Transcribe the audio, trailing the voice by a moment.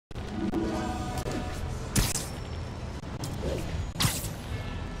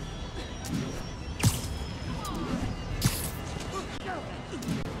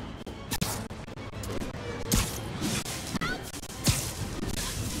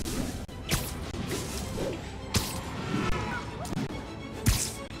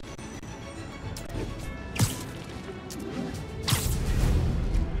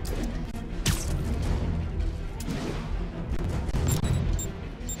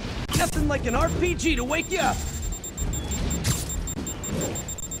Nothing like an RPG to wake you up.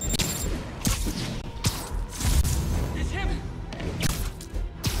 It's him.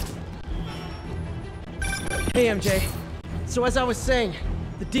 Hey, MJ. So as I was saying,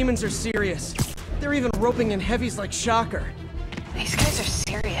 the demons are serious. They're even roping in heavies like Shocker. These guys are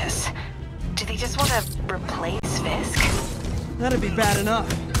serious. Do they just want to replace Fisk? That'd be bad enough.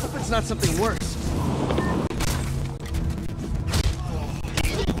 Hope it's not something worse.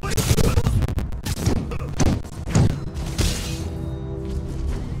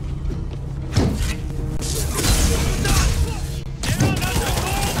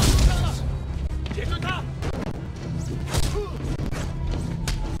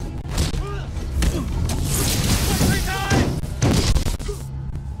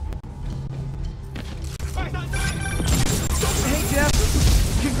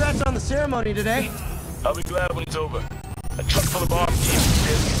 Ceremony today. I'll be glad when it's over. A truck full of armed teams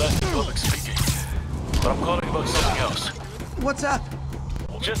prepares me less than public speaking. But I'm calling about something else. What's up?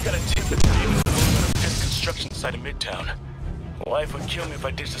 Just got a tip that the demons are moving on this construction site in Midtown. My wife would kill me if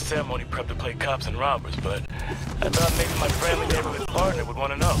I ditched the ceremony prep to play cops and robbers, but I thought maybe my friendly neighborhood partner would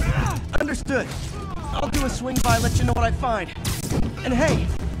want to know. Understood. I'll do a swing by, let you know what I find. And hey,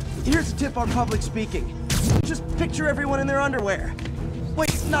 here's a tip on public speaking. Just picture everyone in their underwear.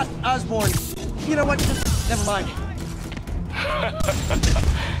 Wait, not Osborne. You know what? Just never mind.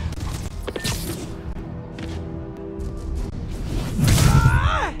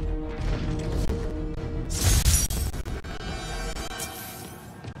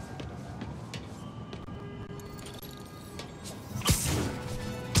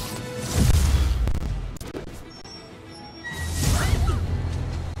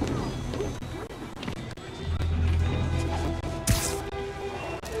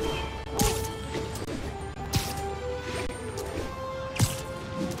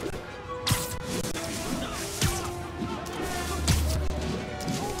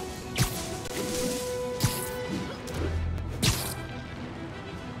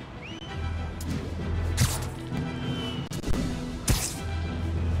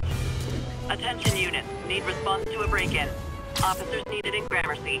 Attention units. Need response to a break-in. Officers needed in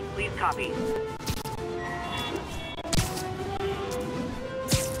Gramercy. Please copy.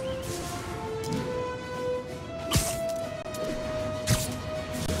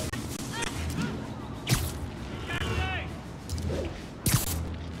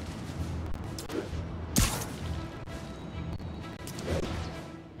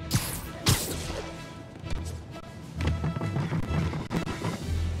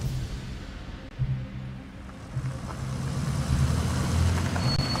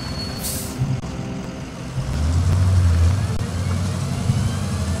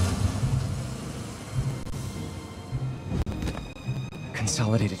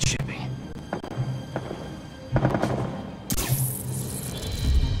 Consolidated shipping.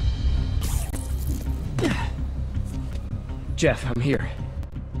 Jeff, I'm here.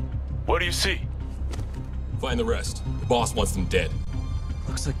 What do you see? Find the rest. The boss wants them dead.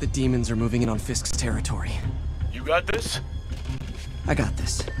 Looks like the demons are moving in on Fisk's territory. You got this? I got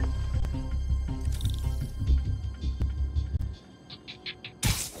this.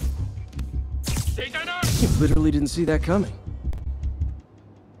 You literally didn't see that coming.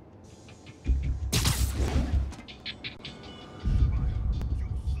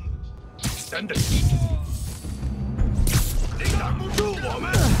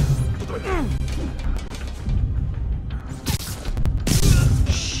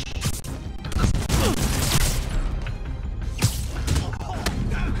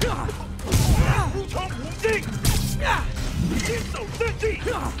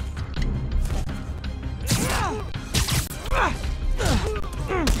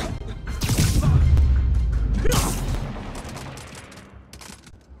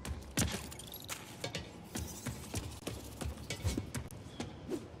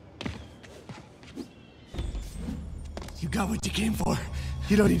 You got what you came for.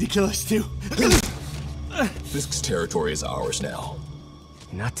 You don't need to kill us too. Fisk's territory is ours now.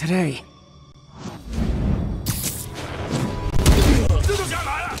 Not today.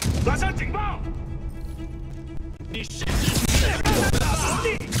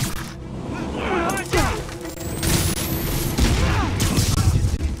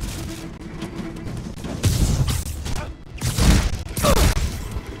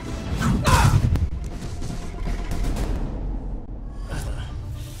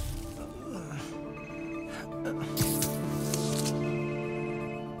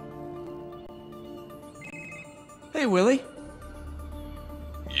 Hey, Willie.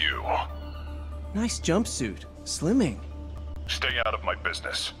 You. Nice jumpsuit. Slimming. Stay out of my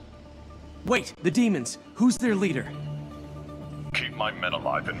business. Wait, the demons. Who's their leader? Keep my men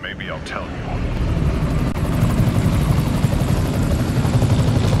alive and maybe I'll tell you.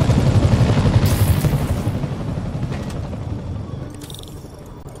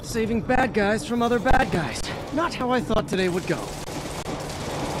 Saving bad guys from other bad guys. Not how I thought today would go.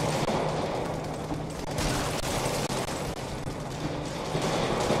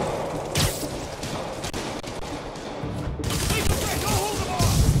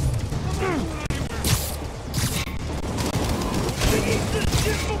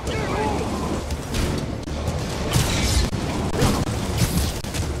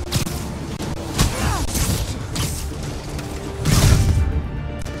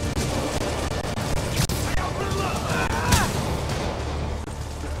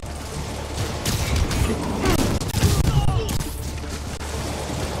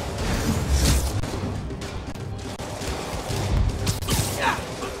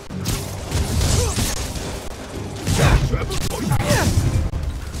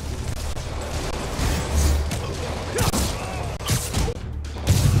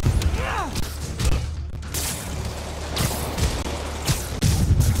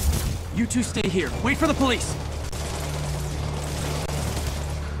 You two stay here. Wait for the police.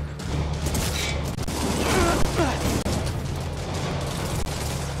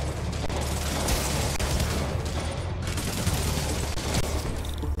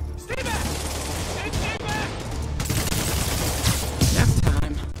 Stay back! Stay back! Nap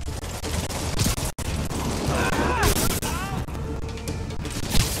time.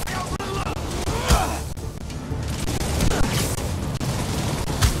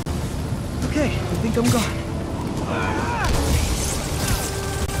 Okay, I think I'm gone.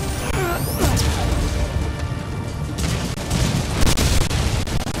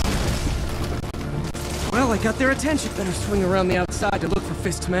 Well, I got their attention. Better swing around the outside to look for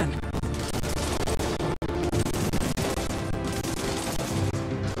Fisk's men.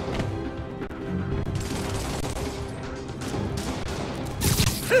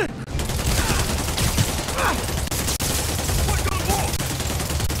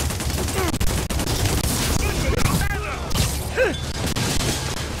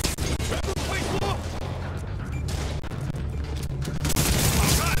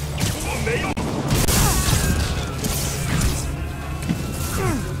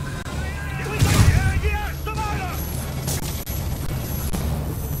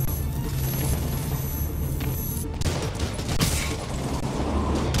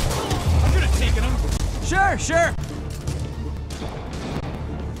 Sure.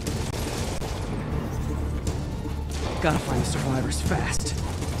 Gotta find the survivors fast.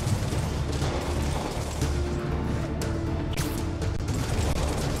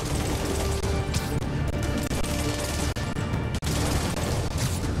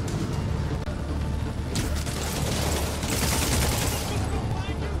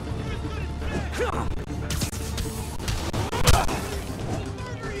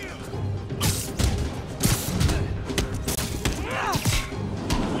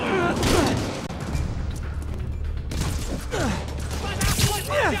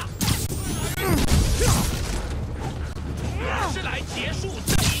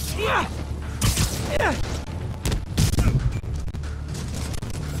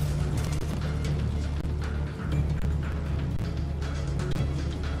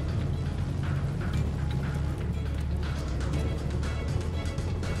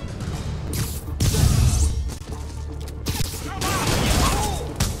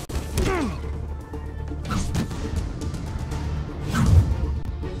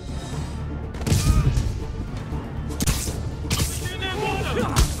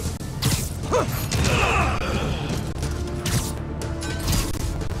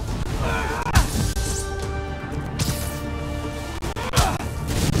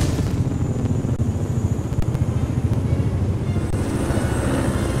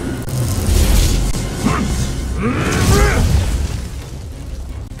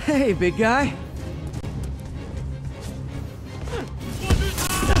 Hey, big guy.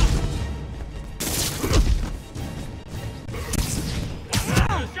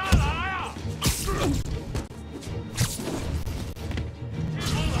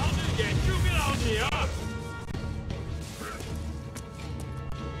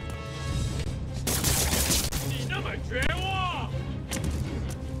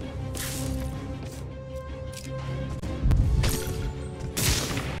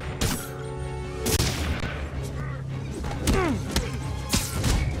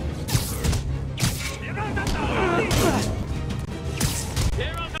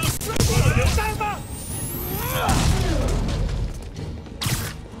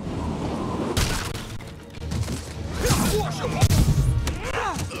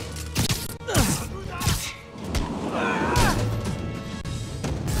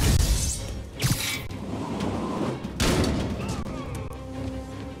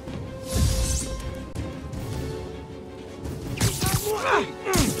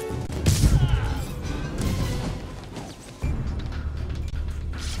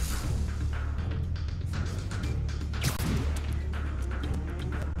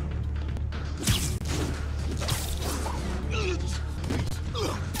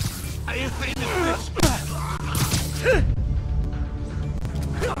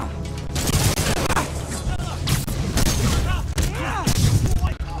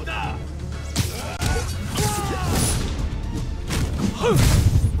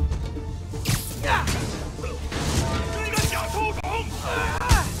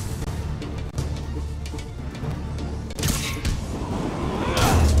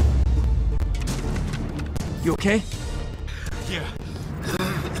 You okay? Yeah.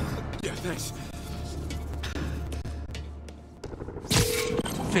 Yeah, thanks.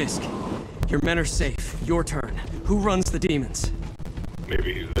 Fisk, your men are safe. Your turn. Who runs the demons?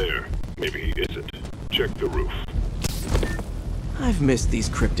 Maybe he's there. Maybe he isn't. Check the roof. I've missed these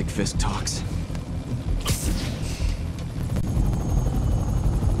cryptic Fisk talks.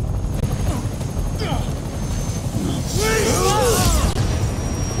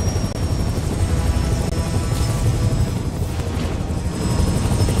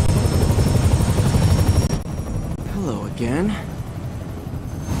 Hello again.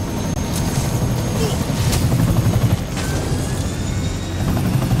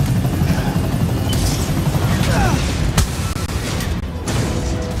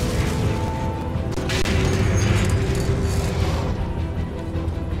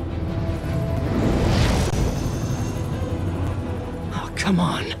 Oh, come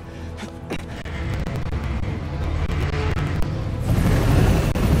on.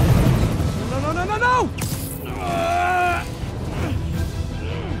 No, no, no, no, no!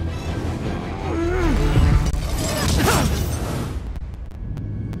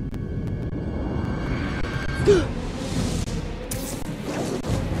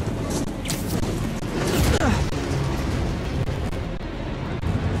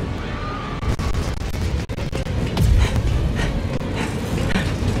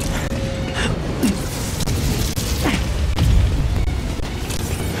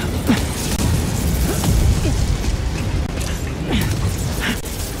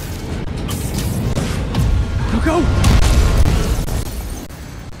 Go!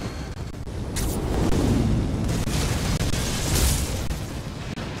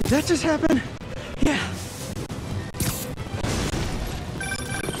 Did that just happen? Yeah.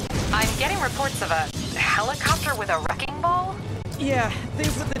 I'm getting reports of a helicopter with a wrecking ball? Yeah,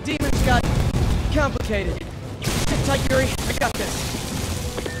 things with the demons got complicated. Sit tight, Yuri. I got this.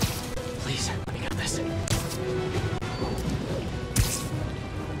 Please, let me get this.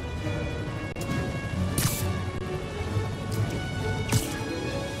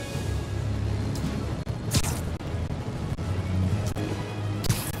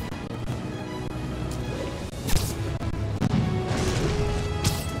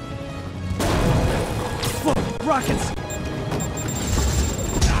 Whoa, rockets!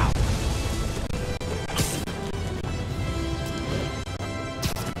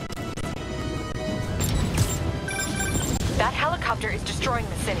 That helicopter is destroying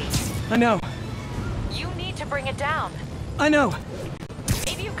the city. I know. You need to bring it down. I know.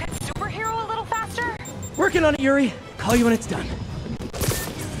 Maybe you could superhero a little faster? Working on it, Yuri. Call you when it's done.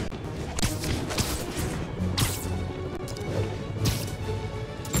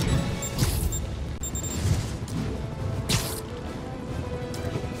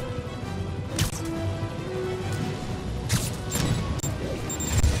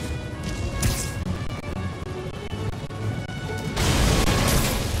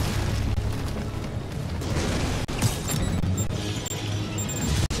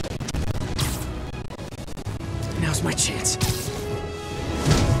 Now's my chance.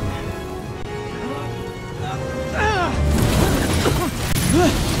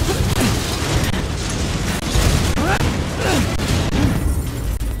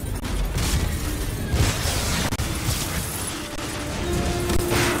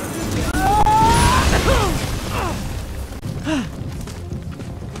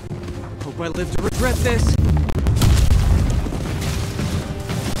 Hope I live to regret this.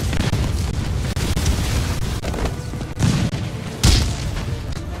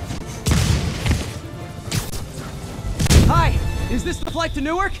 Hi, is this the flight to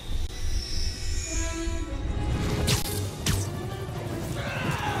Newark?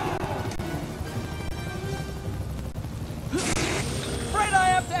 Afraid I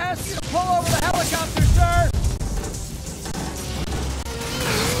have to ask you to pull over the helicopter, sir!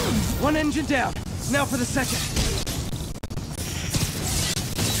 One engine down. Now for the second.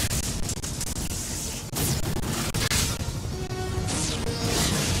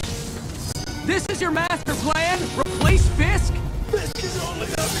 This is your master plan? Replace Fisk? Fisk is only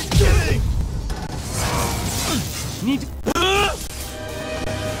the beginning! Need a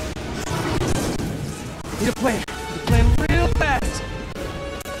plan. Need a plan real fast.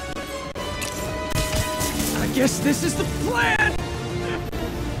 I guess this is the plan!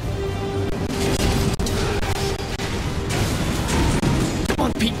 Come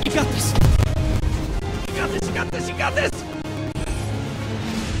on, Pete, you got this! You got this, you got this, you got this!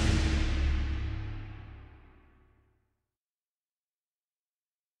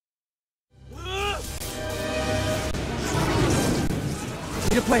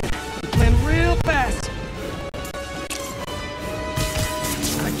 Need a plan. Need a plan real fast.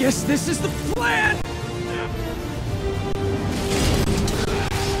 I guess this is the plan!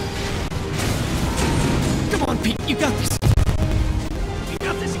 Come on, Pete, you got this! You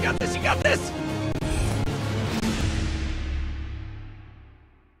got this, you got this, you got this!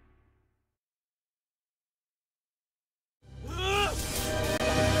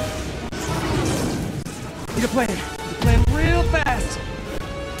 Need a plan. Need a plan real fast.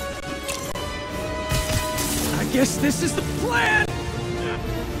 I guess this is the plan!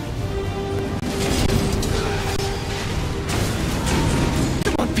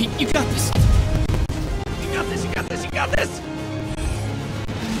 Come on, Pete, you got this! You got this, you got this, you got this!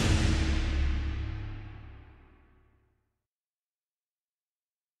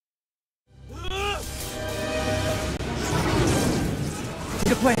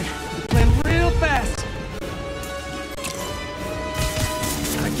 Need a plan. Need a plan real fast.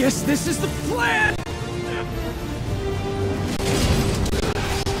 I guess this is the plan!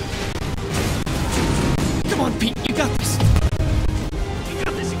 Come on, Pete, you got this! You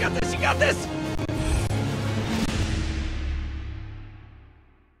got this, you got this, you got this!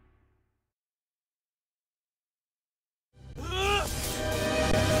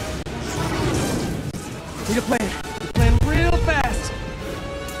 Need a plan. Need a plan real fast.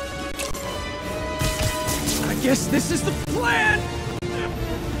 I guess this is the plan!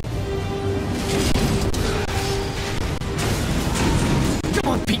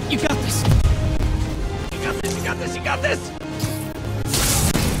 Come on, Pete, you got this! You got this, you got this, you got this!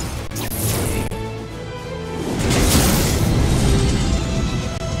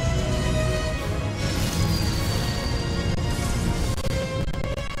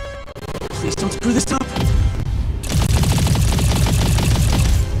 Please don't screw this up!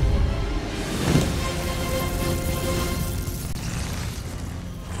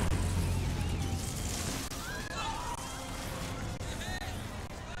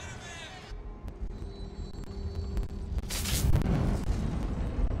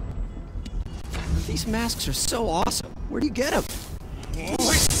 These masks are so awesome. Where do you get them?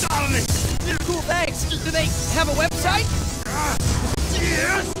 Cool, thanks. Do they have a website?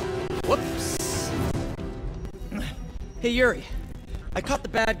 Yes! Whoops. Hey, Yuri. I caught the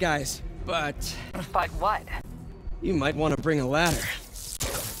bad guys, but But what? you might want to bring a ladder.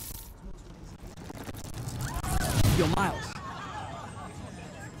 Yo, Miles.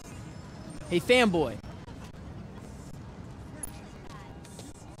 Hey, fanboy.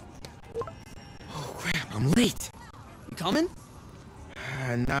 Oh, crap, I'm late. You coming?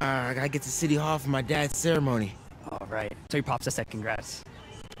 Nah, I gotta get to City Hall for my dad's ceremony. All right. So your pops just said congrats.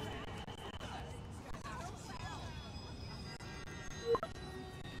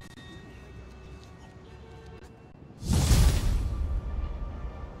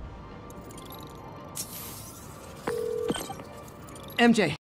 MJ,